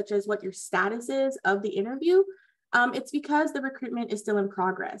follow-up, such as what your status is of the interview, it's because the recruitment is still in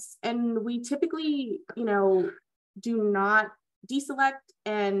progress. And we typically, do not deselect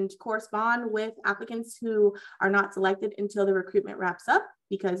and correspond with applicants who are not selected until the recruitment wraps up,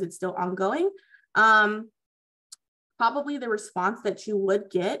 because it's still ongoing. Probably the response that you would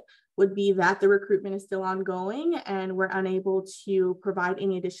get would be that the recruitment is still ongoing and we're unable to provide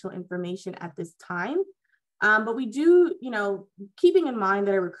any additional information at this time. But we do, keeping in mind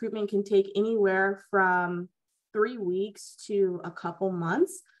that a recruitment can take anywhere from 3 weeks to a couple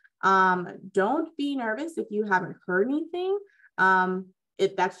months. Don't be nervous if you haven't heard anything.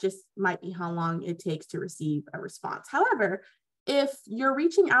 That's just might be how long it takes to receive a response. However, if you're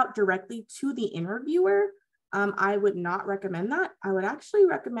reaching out directly to the interviewer, I would not recommend that. I would actually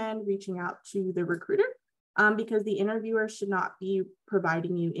recommend reaching out to the recruiter because the interviewer should not be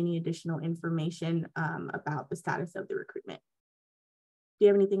providing you any additional information about the status of the recruitment. Do you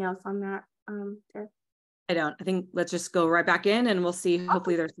have anything else on that, Tara? I don't. I think let's just go right back in and we'll see.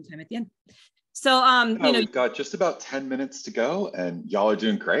 Hopefully there's some time at the end. So, we've got just about 10 minutes to go and y'all are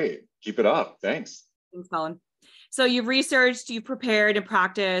doing great. Keep it up. Thanks. Thanks, Colin. So you've researched, you've prepared and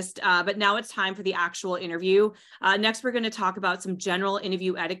practiced, but now it's time for the actual interview. Next, we're going to talk about some general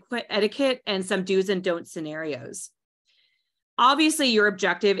interview etiquette and some do's and don'ts scenarios. Obviously, your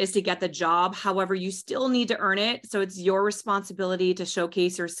objective is to get the job. However, you still need to earn it. So it's your responsibility to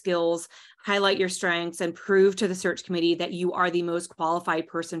showcase your skills, highlight your strengths, and prove to the search committee that you are the most qualified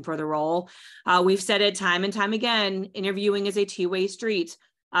person for the role. We've said it time and time again, interviewing is a two-way street.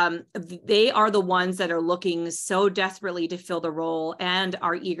 They are the ones that are looking so desperately to fill the role and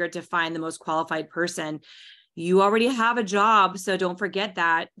are eager to find the most qualified person. You already have a job, so don't forget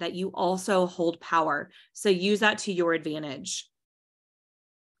that you also hold power. So use that to your advantage.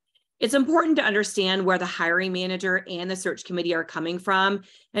 It's important to understand where the hiring manager and the search committee are coming from.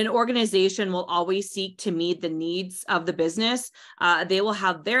 An organization will always seek to meet the needs of the business. They will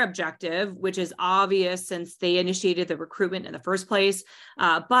have their objective, which is obvious since they initiated the recruitment in the first place,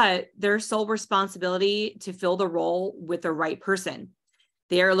 but their sole responsibility to fill the role with the right person.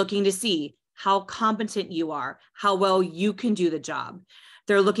 They are looking to see how competent you are, how well you can do the job.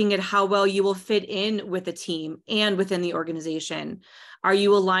 They're looking at how well you will fit in with the team and within the organization. Are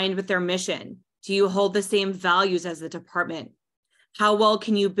you aligned with their mission? Do you hold the same values as the department? How well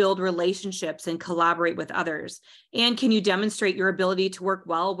can you build relationships and collaborate with others? And can you demonstrate your ability to work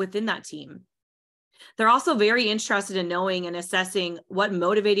well within that team? They're also very interested in knowing and assessing what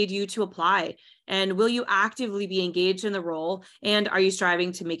motivated you to apply, and will you actively be engaged in the role, and are you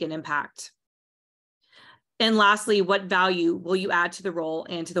striving to make an impact? And lastly, what value will you add to the role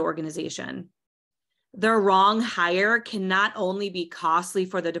and to the organization? The wrong hire can not only be costly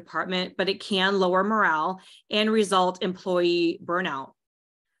for the department, but it can lower morale and result in employee burnout.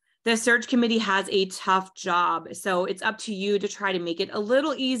 The search committee has a tough job, so it's up to you to try to make it a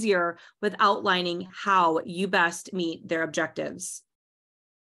little easier with outlining how you best meet their objectives.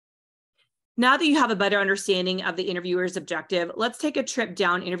 Now that you have a better understanding of the interviewer's objective, let's take a trip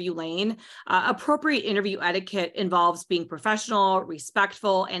down interview lane. Appropriate interview etiquette involves being professional,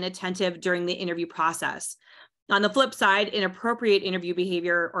 respectful, and attentive during the interview process. On the flip side, inappropriate interview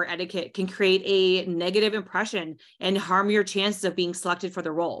behavior or etiquette can create a negative impression and harm your chances of being selected for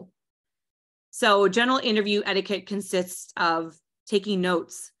the role. So general interview etiquette consists of taking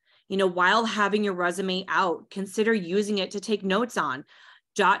notes. While having your resume out, consider using it to take notes on.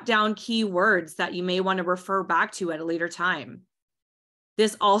 Jot down key words that you may want to refer back to at a later time.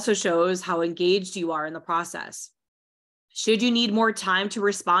 This also shows how engaged you are in the process. Should you need more time to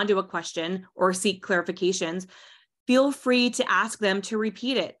respond to a question or seek clarifications, feel free to ask them to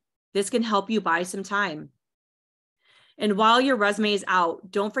repeat it. This can help you buy some time. And while your resume is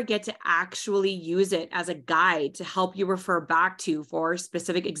out, don't forget to actually use it as a guide to help you refer back to for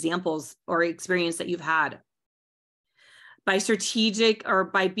specific examples or experience that you've had. By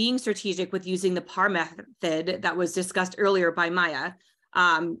being strategic with using the PAR method that was discussed earlier by Miah,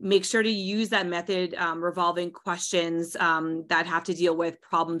 make sure to use that method revolving questions that have to deal with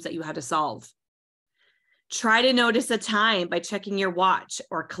problems that you had to solve. Try to notice the time by checking your watch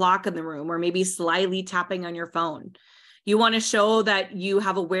or clock in the room, or maybe slyly tapping on your phone. You want to show that you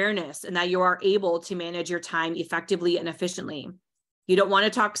have awareness and that you are able to manage your time effectively and efficiently. You don't want to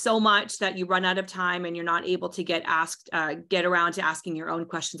talk so much that you run out of time and you're not able to get around to asking your own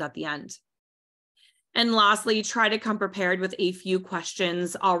questions at the end. And lastly, try to come prepared with a few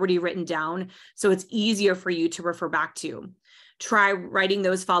questions already written down so it's easier for you to refer back to. Try writing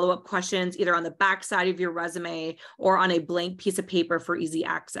those follow-up questions either on the back side of your resume or on a blank piece of paper for easy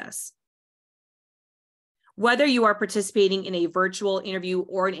access. Whether you are participating in a virtual interview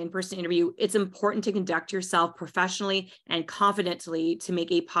or an in-person interview, it's important to conduct yourself professionally and confidently to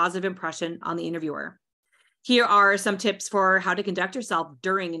make a positive impression on the interviewer. Here are some tips for how to conduct yourself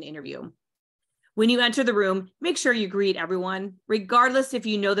during an interview. When you enter the room, make sure you greet everyone. Regardless if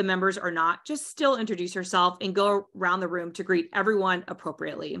you know the members or not, just still introduce yourself and go around the room to greet everyone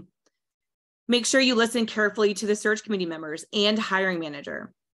appropriately. Make sure you listen carefully to the search committee members and hiring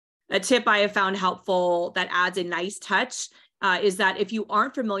manager. A tip I have found helpful that adds a nice touch is that if you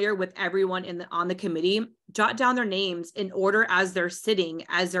aren't familiar with everyone on the committee, jot down their names in order as they're sitting,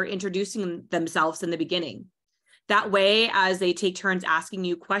 as they're introducing themselves in the beginning. That way, as they take turns asking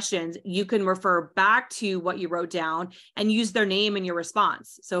you questions, you can refer back to what you wrote down and use their name in your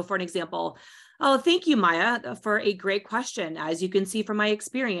response. So for an example, oh, thank you, Miah, for a great question. As you can see from my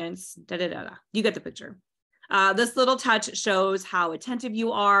experience, You get the picture. This little touch shows how attentive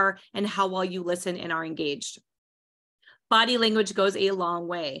you are and how well you listen and are engaged. Body language goes a long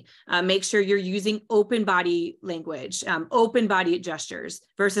way. Make sure you're using open body language, open body gestures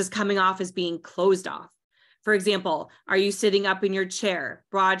versus coming off as being closed off. For example, are you sitting up in your chair,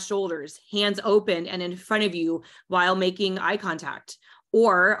 broad shoulders, hands open and in front of you while making eye contact?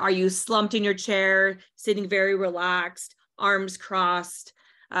 Or are you slumped in your chair, sitting very relaxed, arms crossed?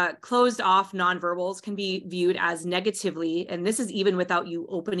 Closed off nonverbals can be viewed as negatively, and this is even without you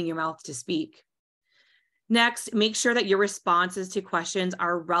opening your mouth to speak. Next, make sure that your responses to questions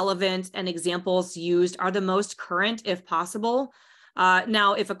are relevant and examples used are the most current if possible.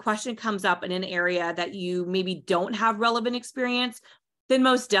 Now, if a question comes up in an area that you maybe don't have relevant experience, then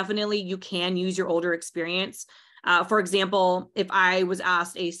most definitely you can use your older experience. For example, if I was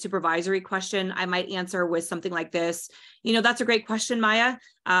asked a supervisory question, I might answer with something like this. That's a great question, Miah.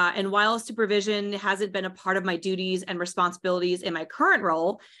 And while supervision hasn't been a part of my duties and responsibilities in my current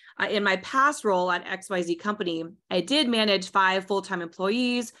role, in my past role at XYZ company, I did manage 5 full-time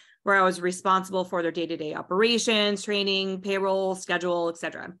employees where I was responsible for their day-to-day operations, training, payroll, schedule,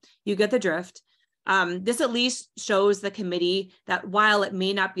 etc. You get the drift. This at least shows the committee that while it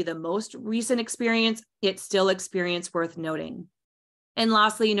may not be the most recent experience, it's still experience worth noting. And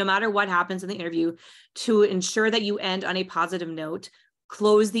lastly, no matter what happens in the interview, to ensure that you end on a positive note,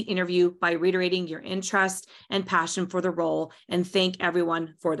 close the interview by reiterating your interest and passion for the role and thank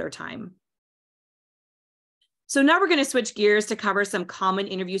everyone for their time. So now we're going to switch gears to cover some common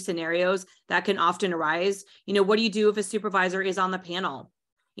interview scenarios that can often arise. What do you do if a supervisor is on the panel?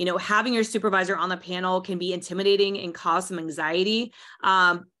 Having your supervisor on the panel can be intimidating and cause some anxiety,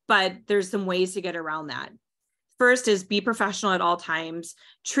 but there's some ways to get around that. First is be professional at all times.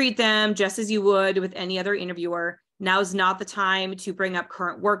 Treat them just as you would with any other interviewer. Now's not the time to bring up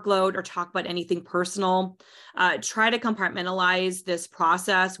current workload or talk about anything personal. Try to compartmentalize this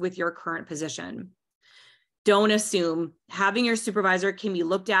process with your current position. Don't assume. Having your supervisor can be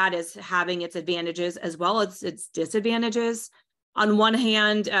looked at as having its advantages as well as its disadvantages. On one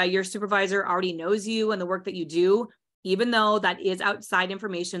hand, your supervisor already knows you and the work that you do, even though that is outside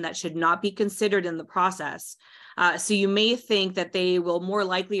information that should not be considered in the process. So you may think that they will more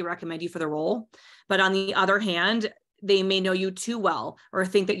likely recommend you for the role, but on the other hand, they may know you too well or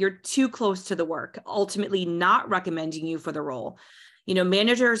think that you're too close to the work, ultimately not recommending you for the role.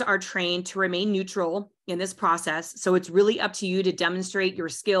 Managers are trained to remain neutral in this process, so it's really up to you to demonstrate your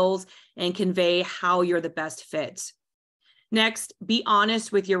skills and convey how you're the best fit. Next, be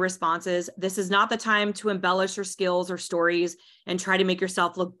honest with your responses. This is not the time to embellish your skills or stories and try to make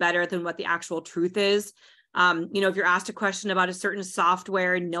yourself look better than what the actual truth is. If you're asked a question about a certain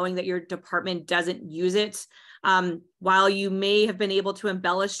software, knowing that your department doesn't use it, while you may have been able to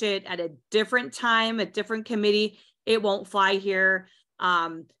embellish it at a different time, a different committee, it won't fly here.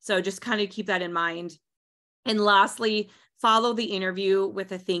 So just kind of keep that in mind. And lastly, follow the interview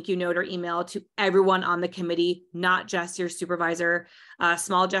with a thank you note or email to everyone on the committee, not just your supervisor.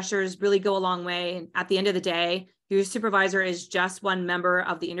 Small gestures really go a long way. And at the end of the day, your supervisor is just one member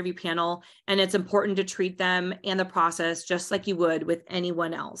of the interview panel, and it's important to treat them and the process just like you would with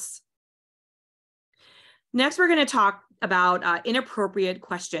anyone else. Next, we're going to talk about inappropriate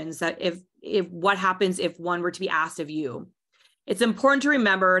questions that if what happens if one were to be asked of you. It's important to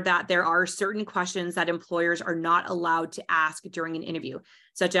remember that there are certain questions that employers are not allowed to ask during an interview,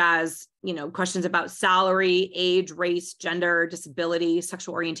 such as, questions about salary, age, race, gender, disability,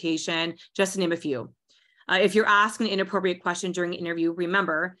 sexual orientation, just to name a few. If you're asked an inappropriate question during an interview,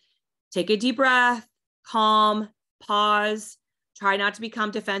 remember, take a deep breath, calm, pause, try not to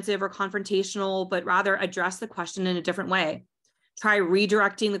become defensive or confrontational, but rather address the question in a different way. Try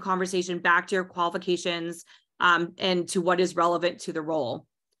redirecting the conversation back to your qualifications and to what is relevant to the role.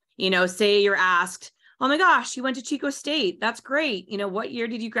 Say you're asked, oh my gosh, you went to Chico State. That's great. What year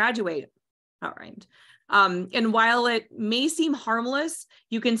did you graduate? All right. And while it may seem harmless,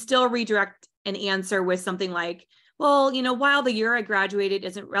 you can still redirect an answer with something like, well, while the year I graduated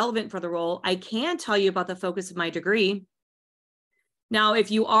isn't relevant for the role, I can tell you about the focus of my degree. Now,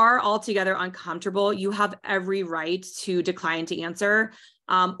 if you are altogether uncomfortable, you have every right to decline to answer,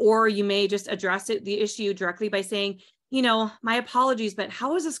 or you may just address the issue directly by saying, my apologies, but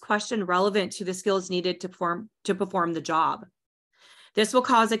how is this question relevant to the skills needed to perform the job? This will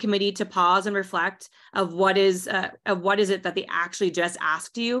cause a committee to pause and reflect of what is it that they actually just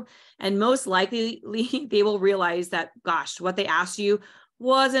asked you, and most likely they will realize that, gosh, what they asked you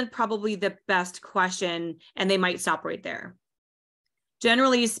wasn't probably the best question, and they might stop right there.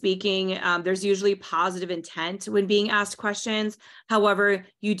 Generally speaking, there's usually positive intent when being asked questions. However,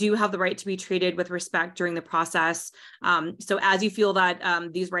 you do have the right to be treated with respect during the process. So as you feel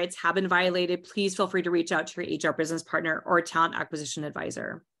that these rights have been violated, please feel free to reach out to your HR business partner or talent acquisition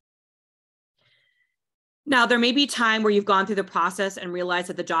advisor. Now, there may be time where you've gone through the process and realized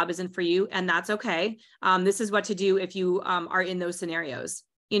that the job isn't for you, and that's okay. This is what to do if you are in those scenarios.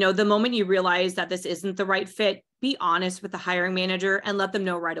 The moment you realize that this isn't the right fit, be honest with the hiring manager and let them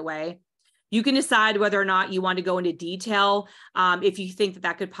know right away. You can decide whether or not you want to go into detail if you think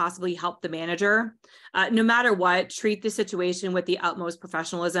that could possibly help the manager. No matter what, treat the situation with the utmost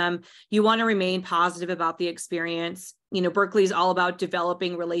professionalism. You want to remain positive about the experience. Berkeley is all about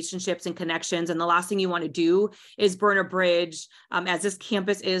developing relationships and connections. And the last thing you want to do is burn a bridge, as this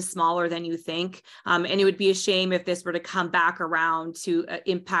campus is smaller than you think. And it would be a shame if this were to come back around to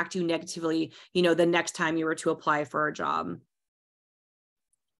impact you negatively, the next time you were to apply for a job.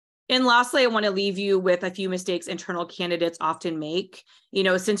 And lastly, I want to leave you with a few mistakes internal candidates often make.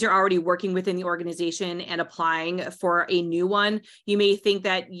 Since you're already working within the organization and applying for a new one, you may think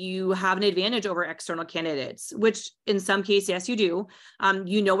that you have an advantage over external candidates, which in some cases, yes, you do.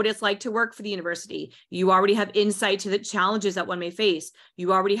 You know what it's like to work for the university. You already have insight to the challenges that one may face.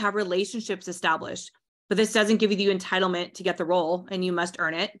 You already have relationships established, but this doesn't give you the entitlement to get the role, and you must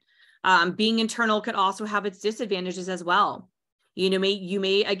earn it. Being internal could also have its disadvantages as well. You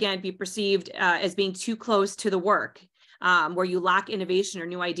may again be perceived as being too close to the work, where you lack innovation or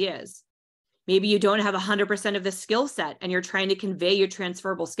new ideas. Maybe you don't have 100% of the skill set and you're trying to convey your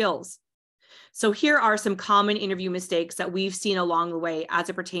transferable skills. So here are some common interview mistakes that we've seen along the way as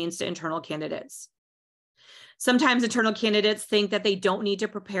it pertains to internal candidates. Sometimes internal candidates think that they don't need to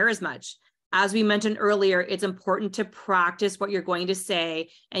prepare as much. As we mentioned earlier, it's important to practice what you're going to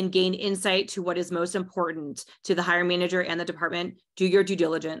say and gain insight to what is most important to the hiring manager and the department. Do your due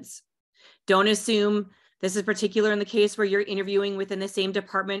diligence. Don't assume. This is particular in the case where you're interviewing within the same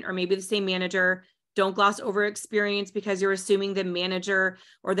department or maybe the same manager. Don't gloss over experience because you're assuming the manager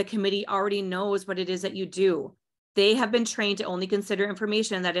or the committee already knows what it is that you do. They have been trained to only consider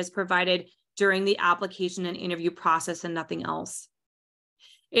information that is provided during the application and interview process and nothing else.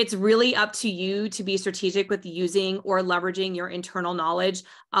 It's really up to you to be strategic with using or leveraging your internal knowledge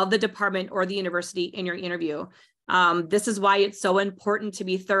of the department or the university in your interview. This is why it's so important to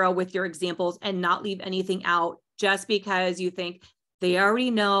be thorough with your examples and not leave anything out just because you think they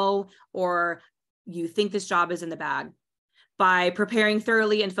already know or you think this job is in the bag. By preparing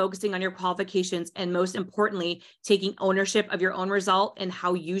thoroughly and focusing on your qualifications, and most importantly, taking ownership of your own result and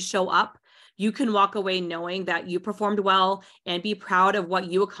how you show up, you can walk away knowing that you performed well and be proud of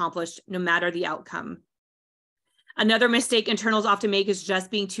what you accomplished, no matter the outcome. Another mistake internals often make is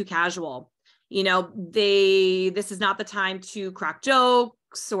just being too casual. You know, this is not the time to crack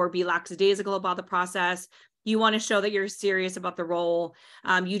jokes or be lackadaisical about the process. You want to show that you're serious about the role.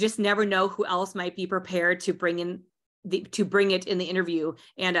 You just never know who else might be prepared to bring it in the interview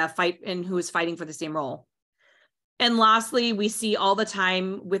and who is fighting for the same role. And lastly, we see all the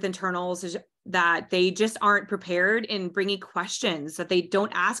time with internals that they just aren't prepared in bringing questions, that they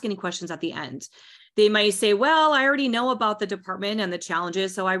don't ask any questions at the end. They might say, well, I already know about the department and the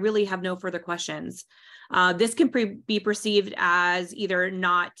challenges, so I really have no further questions. This can be perceived as either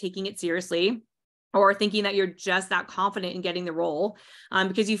not taking it seriously or thinking that you're just that confident in getting the role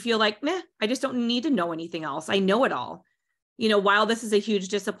because you feel like, I just don't need to know anything else. I know it all. You know, while this is a huge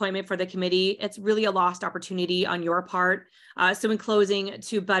disappointment for the committee, it's really a lost opportunity on your part. So in closing,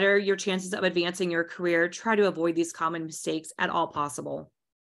 to better your chances of advancing your career, try to avoid these common mistakes at all possible.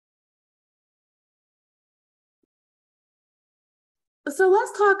 So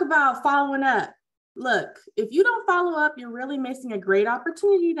let's talk about following up. Look, if you don't follow up, you're really missing a great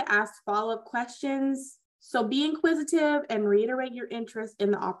opportunity to ask follow-up questions. So be inquisitive and reiterate your interest in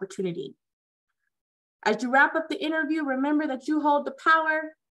the opportunity. As you wrap up the interview, remember that you hold the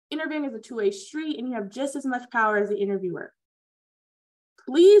power. Interviewing is a two-way street and you have just as much power as the interviewer.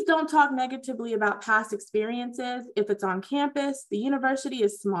 Please don't talk negatively about past experiences. If it's on campus, the university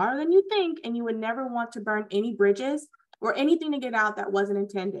is smarter than you think and you would never want to burn any bridges or anything to get out that wasn't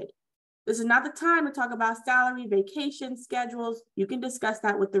intended. This is not the time to talk about salary, vacation, schedules. You can discuss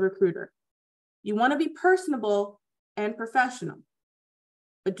that with the recruiter. You want to be personable and professional,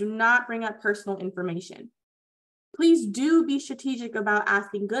 but do not bring up personal information. Please do be strategic about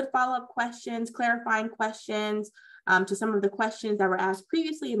asking good follow-up questions, clarifying questions to some of the questions that were asked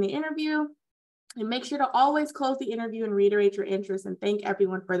previously in the interview, and make sure to always close the interview and reiterate your interest and thank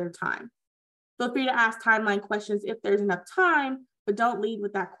everyone for their time. Feel free to ask timeline questions if there's enough time, but don't lead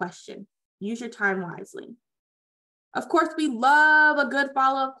with that question. Use your time wisely. Of course, we love a good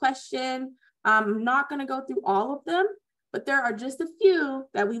follow-up question. I'm not going to go through all of them, but there are just a few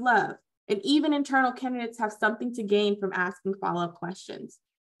that we love. And even internal candidates have something to gain from asking follow-up questions.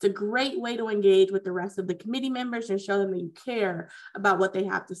 It's a great way to engage with the rest of the committee members and show them that you care about what they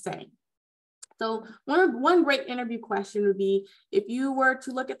have to say. So one great interview question would be, if you were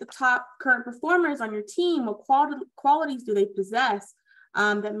to look at the top current performers on your team, what qualities do they possess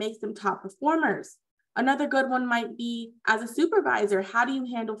that makes them top performers? Another good one might be, as a supervisor, how do you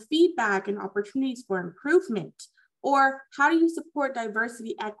handle feedback and opportunities for improvement? Or how do you support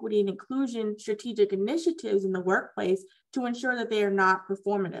diversity, equity, and inclusion strategic initiatives in the workplace to ensure that they are not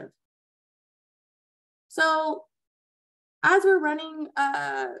performative? So as we're running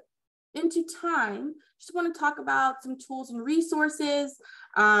into time, just want to talk about some tools and resources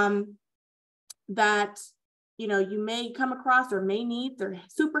that you may come across or may need. They're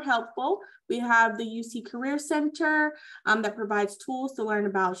super helpful. We have the UC Career Center that provides tools to learn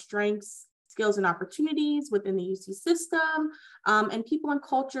about strengths, skills, and opportunities within the UC system. And People and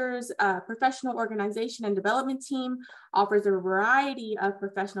Culture's professional organization and development team offers a variety of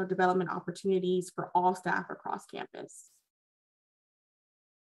professional development opportunities for all staff across campus.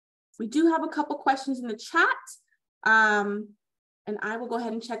 We do have a couple questions in the chat, and I will go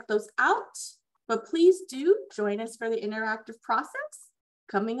ahead and check those out. But please do join us for the interactive process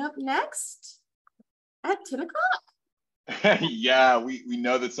coming up next at 10 o'clock. Yeah, we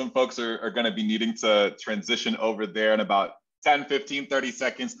know that some folks are going to be needing to transition over there in about 10, 15, 30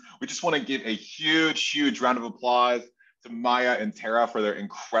 seconds. We just want to give a huge round of applause to Miah and Tara for their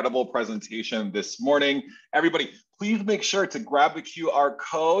incredible presentation this morning. Everybody, please make sure to grab the QR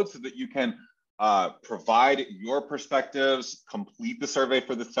code so that you can provide your perspectives, complete the survey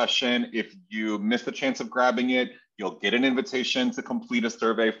for the session. If you missed the chance of grabbing it, You'll get an invitation to complete a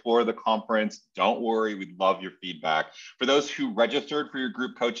survey for the conference. Don't worry, we'd love your feedback. For those who registered for your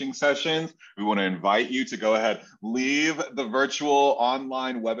group coaching sessions, we want to invite you to go ahead, leave the virtual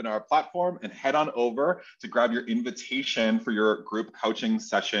online webinar platform and head on over to grab your invitation for your group coaching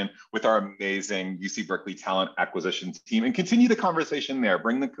session with our amazing UC Berkeley talent acquisition team, and continue the conversation there.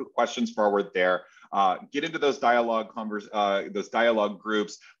 Bring the questions forward there. Get into those dialogue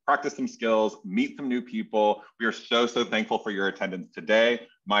groups, practice some skills, meet some new people. We are so thankful for your attendance today.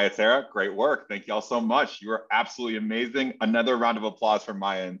 Miah, Sarah, great work. Thank you all so much. You are absolutely amazing. Another round of applause for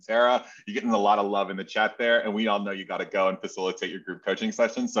Miah and Sarah. You're getting a lot of love in the chat there, and we all know you got to go and facilitate your group coaching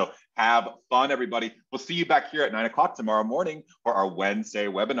sessions. So have fun, everybody. We'll see you back here at 9 o'clock tomorrow morning for our Wednesday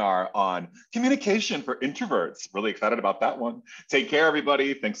webinar on communication for introverts. Really excited about that one. Take care,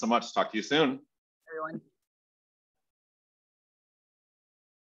 everybody. Thanks so much. Talk to you soon. Everyone.